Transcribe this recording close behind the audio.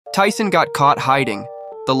Tyson got caught hiding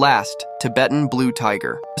the last Tibetan blue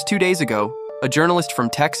tiger. Just 2 days ago, a journalist from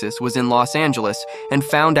Texas was in Los Angeles and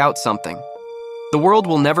found out something. The world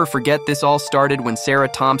will never forget this all started when Sarah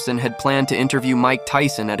Thompson had planned to interview Mike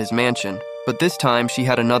Tyson at his mansion, but this time she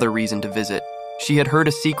had another reason to visit. She had heard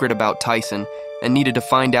a secret about Tyson and needed to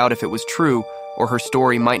find out if it was true or her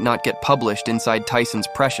story might not get published inside Tyson's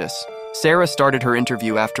precious. Sarah started her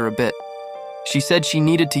interview after a bit. She said she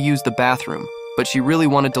needed to use the bathroom, but she really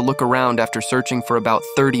wanted to look around after searching for about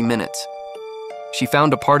 30 minutes. She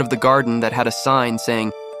found a part of the garden that had a sign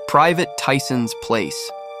saying, "Private Tyson's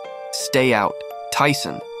Place. Stay out."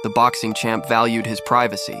 Tyson, the boxing champ, valued his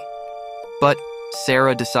privacy. But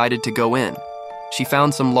Sarah decided to go in. She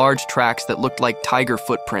found some large tracks that looked like tiger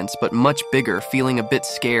footprints, but much bigger, feeling a bit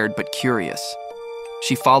scared but curious.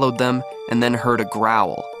 She followed them and then heard a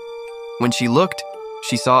growl. When she looked,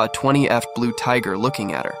 she saw a 20F blue tiger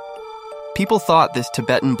looking at her. People thought this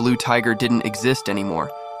Tibetan blue tiger didn't exist anymore,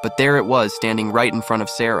 but there it was standing right in front of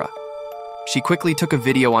Sarah. She quickly took a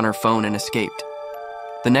video on her phone and escaped.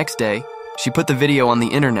 The next day, she put the video on the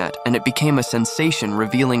internet and it became a sensation,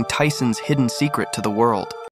 revealing Tyson's hidden secret to the world.